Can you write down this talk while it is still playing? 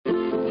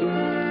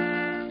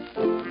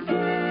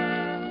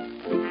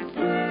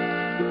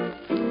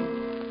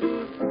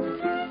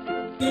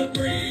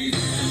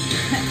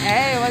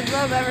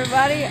up,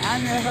 everybody?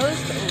 I'm your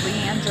host,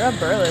 Leandra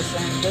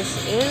Burleson.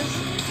 This is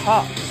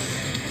Talks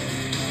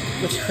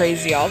with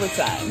Crazy All the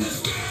Time.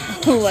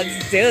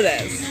 Let's do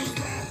this.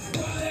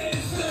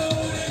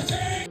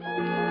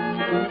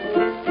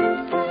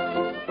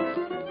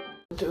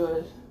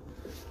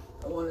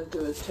 I want to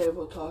do a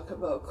table talk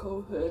about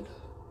COVID.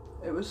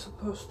 It was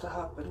supposed to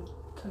happen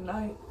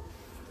tonight,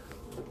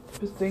 but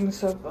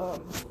things have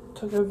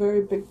took a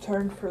very big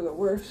turn for the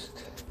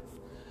worst.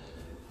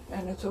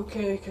 And it's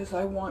okay, because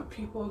I want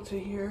people to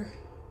hear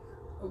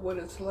what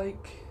it's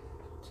like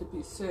to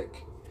be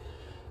sick.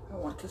 I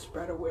want to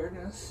spread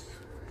awareness.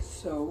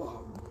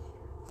 So,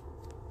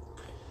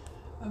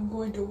 I'm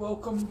going to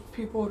welcome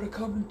people to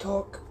come and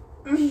talk.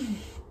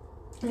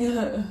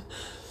 Yeah.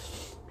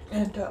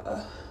 And,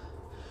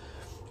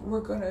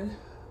 we're gonna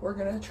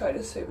try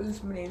to save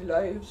as many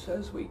lives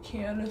as we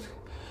can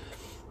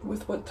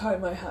with what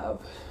time I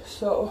have.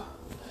 So,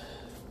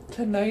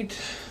 tonight,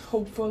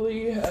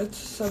 hopefully at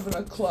 7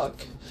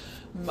 o'clock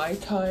my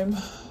time,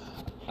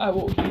 I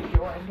will be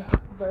joined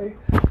by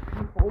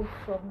people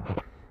from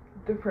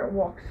different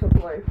walks of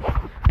life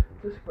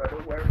to spread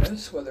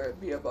awareness, whether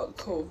it be about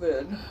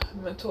COVID,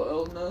 mental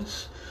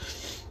illness,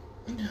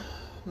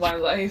 my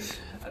life,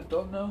 I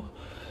don't know.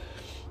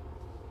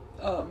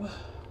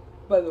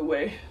 By the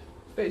way,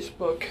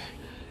 Facebook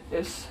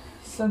is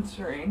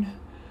censoring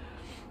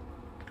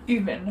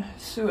even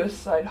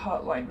suicide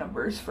hotline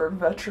numbers for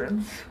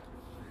veterans.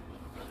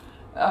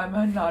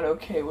 I'm not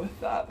okay with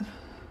that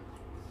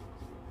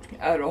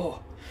at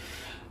all.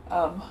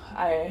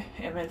 I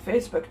am in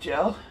Facebook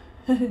jail,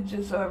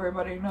 just so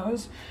everybody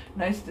knows.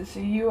 Nice to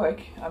see you.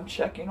 I'm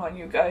checking on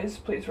you guys.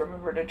 Please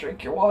remember to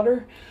drink your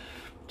water,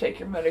 take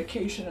your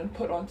medication, and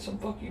put on some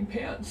fucking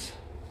pants.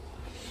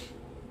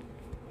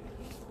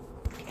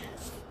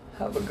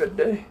 Have a good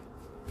day.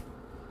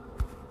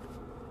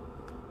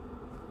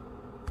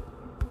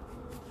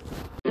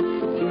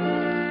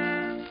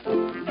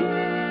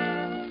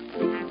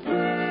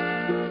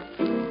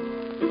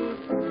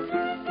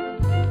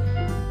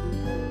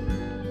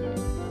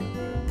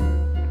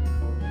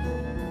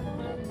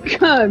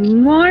 Good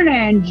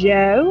morning,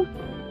 Joe.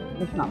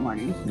 It's not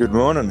morning. Good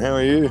morning. How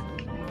are you?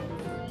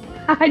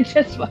 I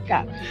just woke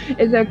up.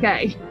 It's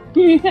okay.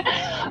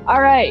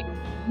 All right.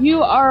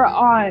 You are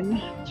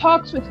on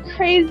Talks with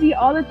Crazy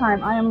All the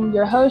Time. I am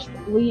your host,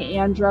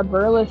 Leandra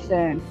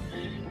Burleson.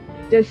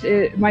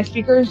 My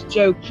speaker is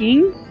Joe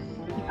King,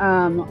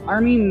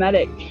 Army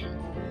medic.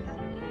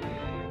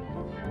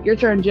 Your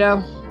turn,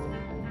 Joe.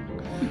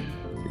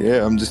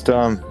 Yeah, I'm just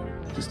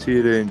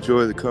here to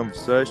enjoy the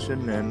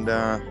conversation and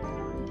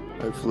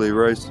hopefully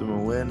raise some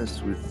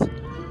awareness with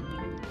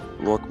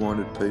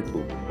like-minded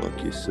people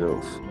like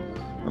yourself.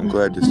 I'm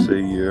glad to see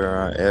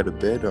you're out of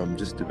bed. I'm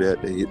just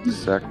about to hit the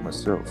sack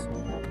myself.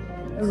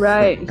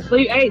 Right.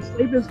 Sleep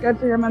is good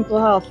for your mental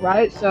health,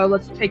 right? So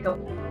let's sleep.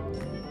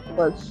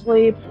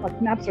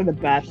 Like, naps are the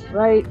best,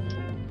 right?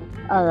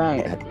 All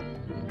right.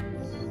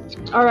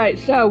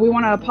 So we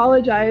want to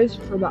apologize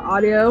for the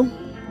audio.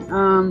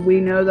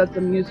 We know that the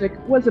music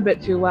was a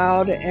bit too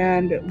loud,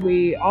 and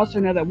we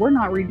also know that we're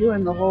not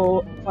redoing the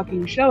whole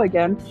fucking show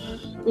again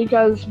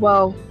because,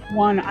 well,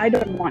 one, I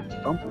don't want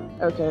to.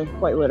 Okay,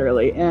 quite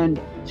literally. And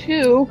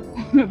two,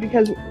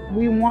 because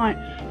we want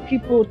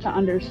people to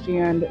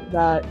understand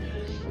that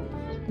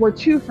we're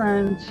two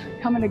friends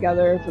coming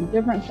together from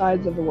different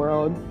sides of the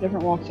world,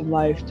 different walks of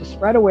life, to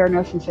spread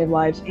awareness and save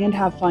lives and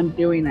have fun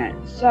doing it.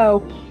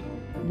 So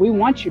we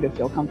want you to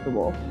feel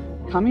comfortable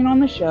coming on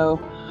the show,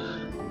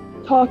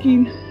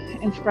 talking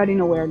and spreading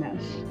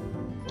awareness.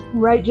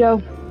 Right,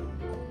 Joe?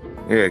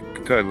 Yeah,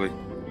 totally.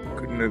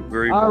 Couldn't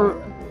agree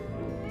more.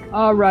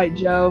 All right,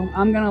 Joe.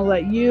 I'm going to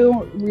let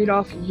you read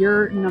off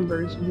your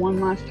numbers one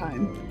last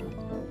time.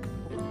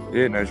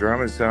 Yeah, no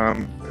dramas.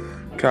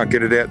 Can't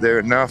get it out there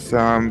enough.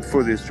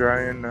 For the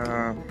Australian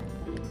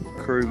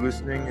crew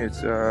listening,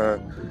 it's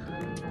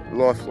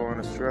Lifeline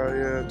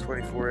Australia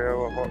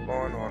 24-hour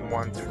hotline on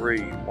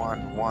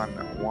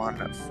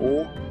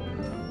 131114.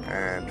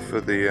 And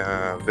for the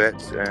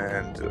vets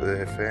and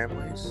their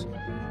families,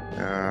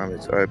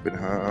 it's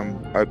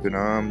Open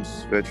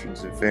Arms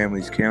Veterans and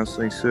Families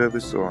Counselling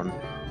Service on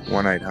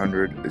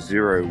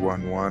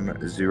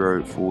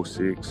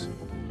 1-800-011-046.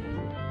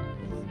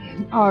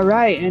 All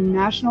right, and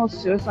National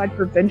Suicide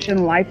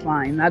Prevention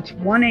Lifeline, that's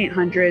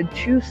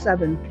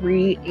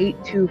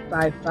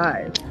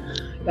 1-800-273-8255.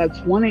 That's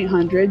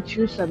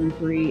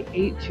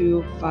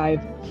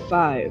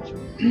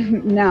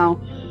 1-800-273-8255. Now,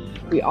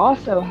 we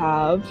also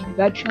have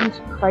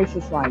Veterans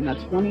Crisis Line.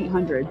 That's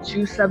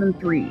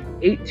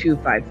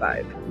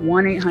 1-800-273-8255.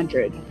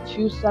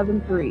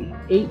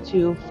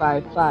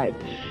 1-800-273-8255.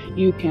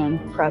 You can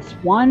press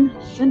 1,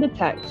 send a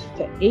text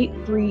to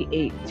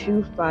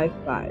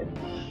 838-255.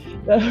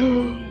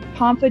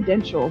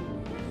 Confidential.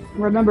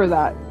 Remember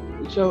that.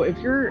 So if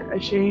you're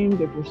ashamed,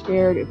 if you're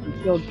scared, if you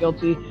feel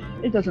guilty,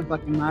 it doesn't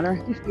fucking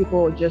matter. These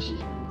people just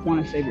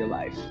want to save your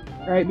life,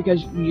 right?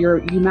 Because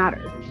you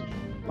matter.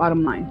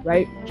 Bottom line,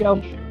 right,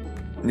 Joe?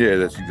 Yeah,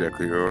 that's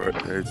exactly right.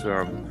 It's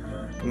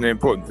And the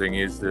important thing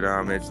is that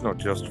it's not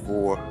just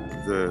for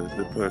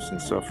the person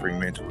suffering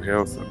mental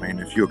health. I mean,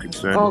 if you're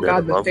concerned Oh about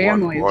God, a the loved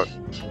families. one,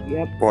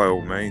 Yep. by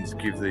all means,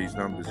 give these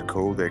numbers a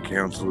call. They're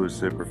counsellors,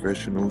 they're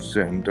professionals,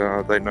 and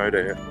they know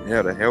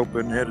how to help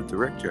and how to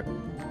direct you.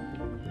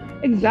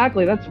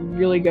 Exactly. That's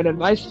really good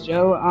advice,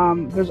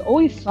 Joe. There's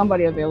always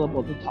somebody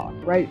available to talk,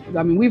 right?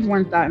 I mean, we've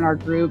learned that in our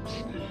groups.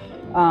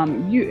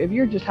 If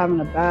you're just having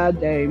a bad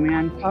day,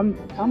 man,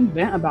 come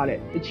vent about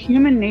it. It's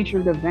human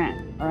nature to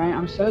vent. All right.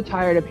 I'm so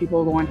tired of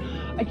people going,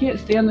 I can't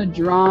stand the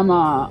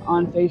drama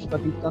on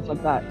Facebook and stuff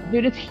like that.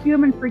 Dude, it's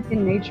human freaking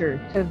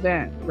nature to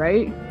vent,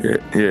 right?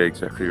 Yeah,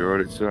 exactly right.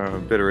 It's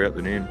better out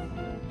than in.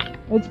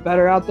 It's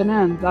better out than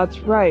in. That's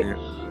right. Yeah.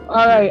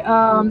 All right.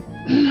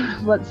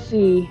 Let's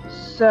see.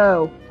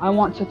 So I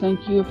want to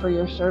thank you for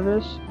your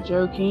service,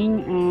 Joe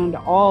King, and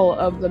all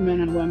of the men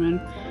and women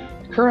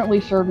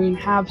currently serving,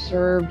 have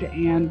served,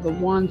 and the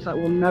ones that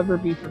will never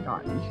be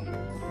forgotten.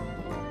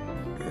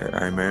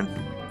 Yeah, amen.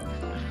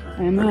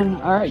 Amen.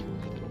 All right.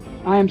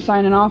 I am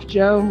signing off,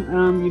 Joe.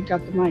 You've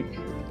got the mic.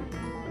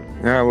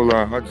 Yeah, well,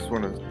 I just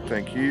want to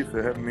thank you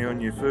for having me on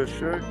your first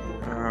show.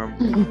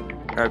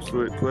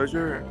 Absolute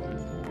pleasure.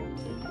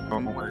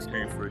 I'm always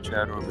keen for a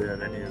chat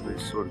about any of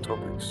these sort of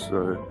topics.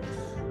 So,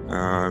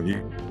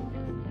 you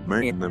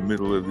me in the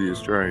middle of the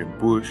Australian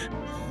bush.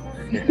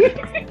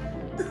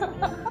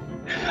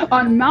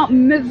 On Mount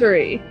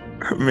Misery.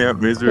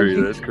 Mount Misery,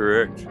 that's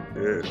correct.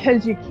 Yeah.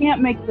 Because you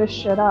can't make this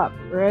shit up,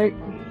 right?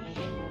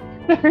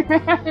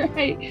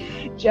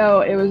 Right.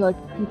 Joe, it was a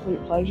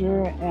complete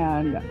pleasure,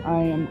 and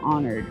I am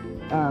honored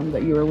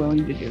that you were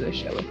willing to do this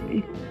show with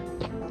me.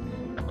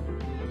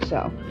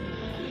 So,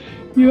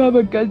 you have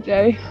a good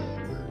day.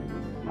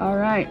 All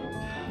right.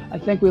 I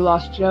think we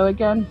lost Joe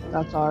again.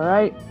 That's all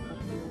right.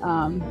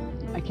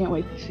 I can't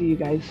wait to see you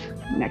guys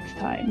next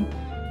time.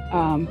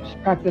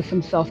 Just practice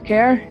some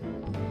self-care.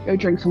 Go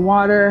drink some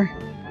water.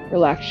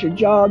 Relax your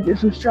jaw. Do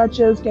some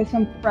stretches. Get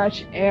some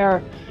fresh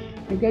air.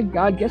 And good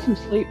God, get some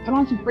sleep. Put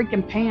on some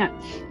freaking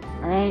pants.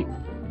 All right?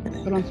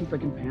 Put on some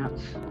freaking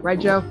pants. Right,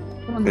 Joe?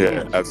 Put on the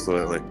pants.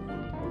 Absolutely.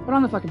 Put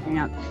on the fucking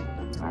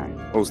pants. All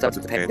right. All starts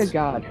with the pants. Good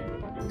God.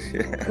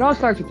 Yeah. It all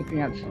starts with the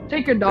pants.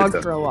 Take your dog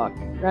for a walk,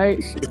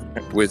 right?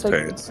 With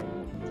pants.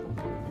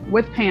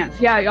 With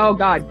pants. Yeah, oh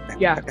God.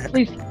 Yeah.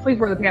 Please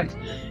wear the pants.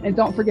 And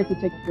don't forget to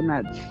take your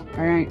meds.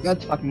 All right?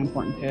 That's fucking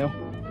important too.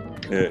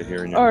 Yeah,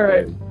 hearing you. All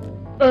right.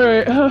 All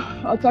right.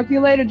 I'll talk to you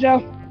later,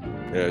 Joe.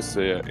 Yeah,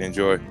 see ya.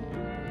 Enjoy.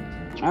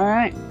 All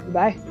right.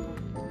 Bye.